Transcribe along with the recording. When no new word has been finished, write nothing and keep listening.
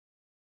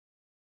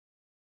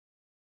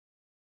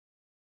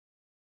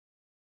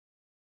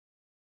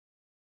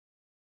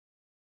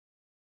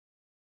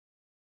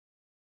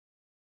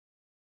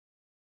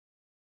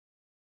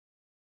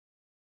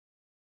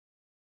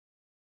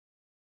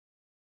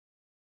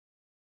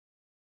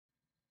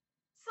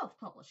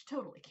Self-published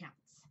totally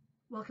counts.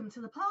 Welcome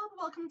to the pod,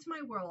 welcome to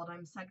my world.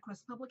 I'm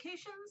SideQuest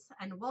Publications,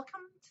 and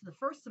welcome to the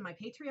first of my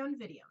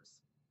Patreon videos.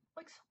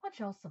 Like so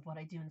much else of what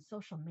I do in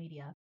social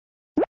media,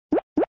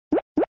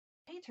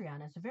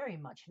 Patreon is very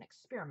much an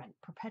experiment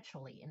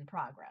perpetually in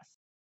progress.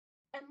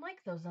 And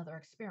like those other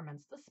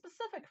experiments, the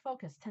specific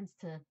focus tends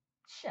to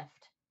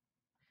shift.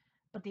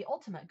 But the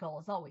ultimate goal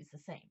is always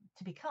the same,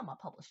 to become a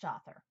published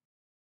author.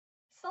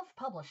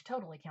 Self-published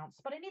totally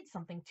counts, but I need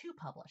something to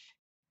publish.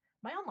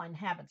 My online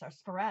habits are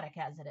sporadic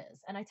as it is,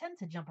 and I tend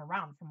to jump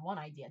around from one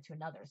idea to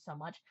another so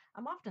much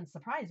I'm often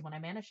surprised when I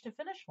manage to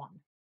finish one.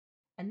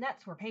 And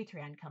that's where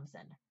Patreon comes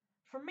in.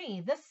 For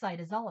me, this site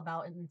is all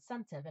about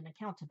incentive and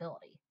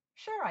accountability.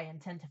 Sure, I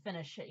intend to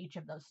finish each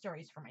of those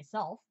stories for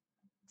myself.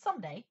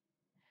 Someday.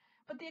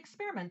 But the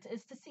experiment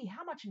is to see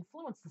how much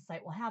influence the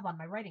site will have on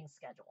my writing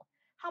schedule,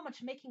 how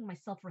much making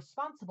myself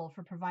responsible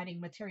for providing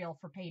material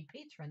for paid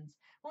patrons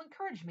will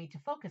encourage me to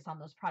focus on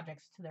those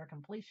projects to their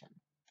completion.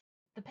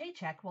 The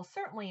paycheck, while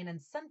certainly an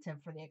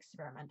incentive for the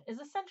experiment, is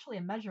essentially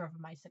a measure of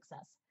my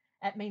success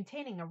at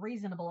maintaining a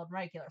reasonable and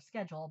regular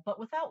schedule, but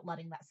without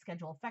letting that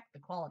schedule affect the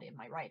quality of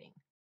my writing.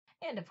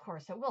 And of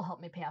course, it will help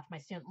me pay off my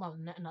student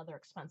loan and other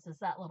expenses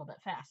that little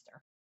bit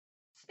faster.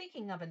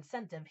 Speaking of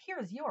incentive, here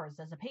is yours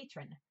as a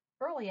patron.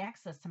 Early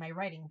access to my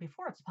writing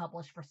before it's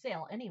published for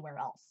sale anywhere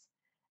else.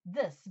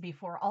 This,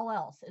 before all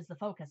else, is the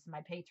focus of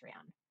my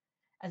Patreon.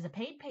 As a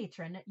paid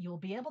patron, you will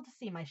be able to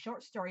see my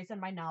short stories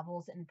and my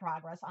novels in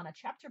progress on a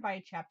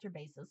chapter-by-chapter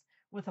basis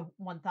with a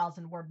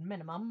 1,000-word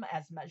minimum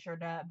as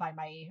measured by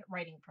my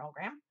writing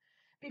program,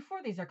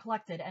 before these are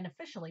collected and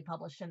officially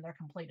published in their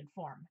completed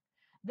form.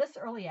 This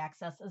early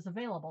access is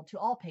available to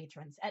all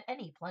patrons at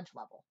any pledge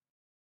level.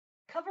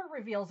 Cover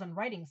reveals and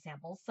writing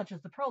samples, such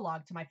as the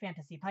prologue to my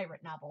fantasy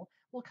pirate novel,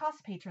 will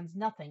cost patrons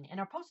nothing and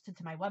are posted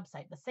to my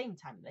website the same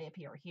time they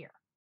appear here.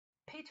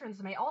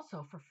 Patrons may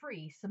also, for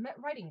free, submit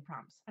writing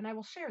prompts, and I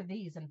will share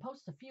these and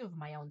post a few of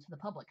my own to the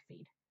public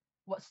feed.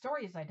 What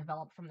stories I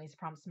develop from these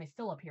prompts may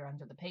still appear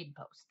under the paid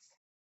posts.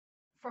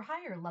 For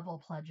higher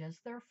level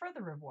pledges, there are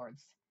further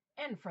rewards,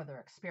 and further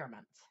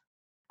experiments.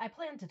 I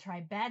plan to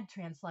try bad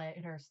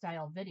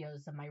translator-style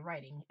videos of my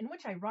writing, in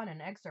which I run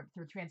an excerpt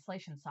through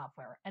translation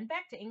software, and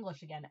back to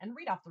English again and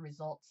read off the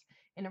results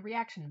in a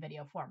reaction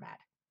video format.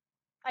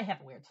 I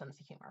have a weird sense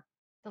of humor.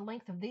 The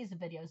length of these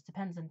videos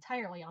depends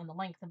entirely on the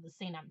length of the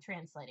scene I'm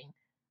translating.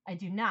 I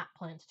do not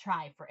plan to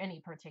try for any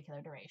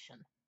particular duration.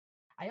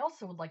 I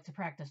also would like to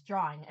practice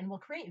drawing and will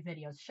create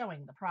videos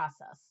showing the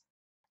process.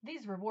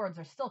 These rewards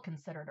are still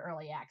considered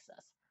early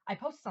access. I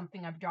post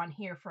something I've drawn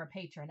here for a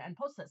patron and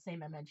post that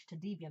same image to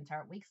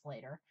DeviantArt weeks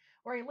later,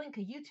 or I link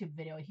a YouTube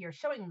video here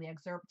showing the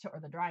excerpt or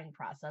the drawing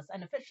process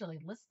and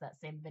officially list that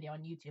same video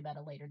on YouTube at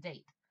a later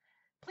date.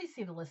 Please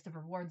see the list of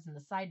rewards in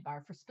the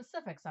sidebar for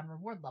specifics on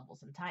reward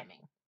levels and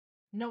timing.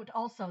 Note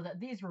also that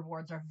these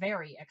rewards are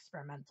very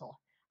experimental.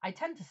 I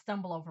tend to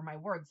stumble over my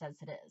words as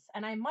it is,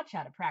 and I am much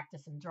out of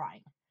practice in drawing.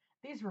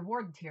 These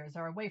reward tiers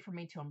are a way for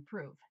me to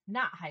improve,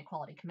 not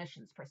high-quality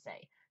commissions per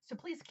se, so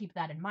please keep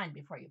that in mind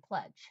before you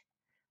pledge.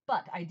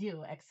 But I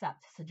do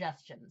accept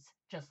suggestions,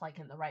 just like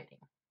in the writing.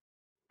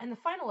 And the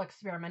final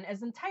experiment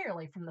is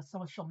entirely from the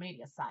social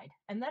media side,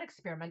 and that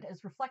experiment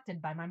is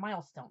reflected by my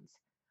milestones.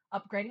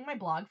 Upgrading my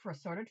blog for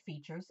assorted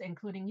features,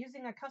 including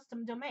using a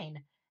custom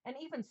domain, and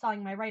even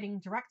selling my writing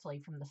directly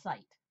from the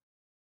site.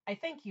 I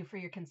thank you for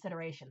your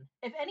consideration.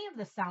 If any of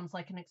this sounds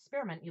like an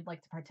experiment you'd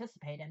like to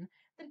participate in,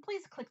 then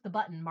please click the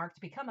button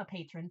marked Become a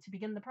Patron to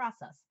begin the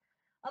process.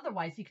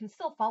 Otherwise, you can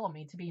still follow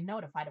me to be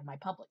notified of my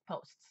public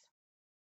posts.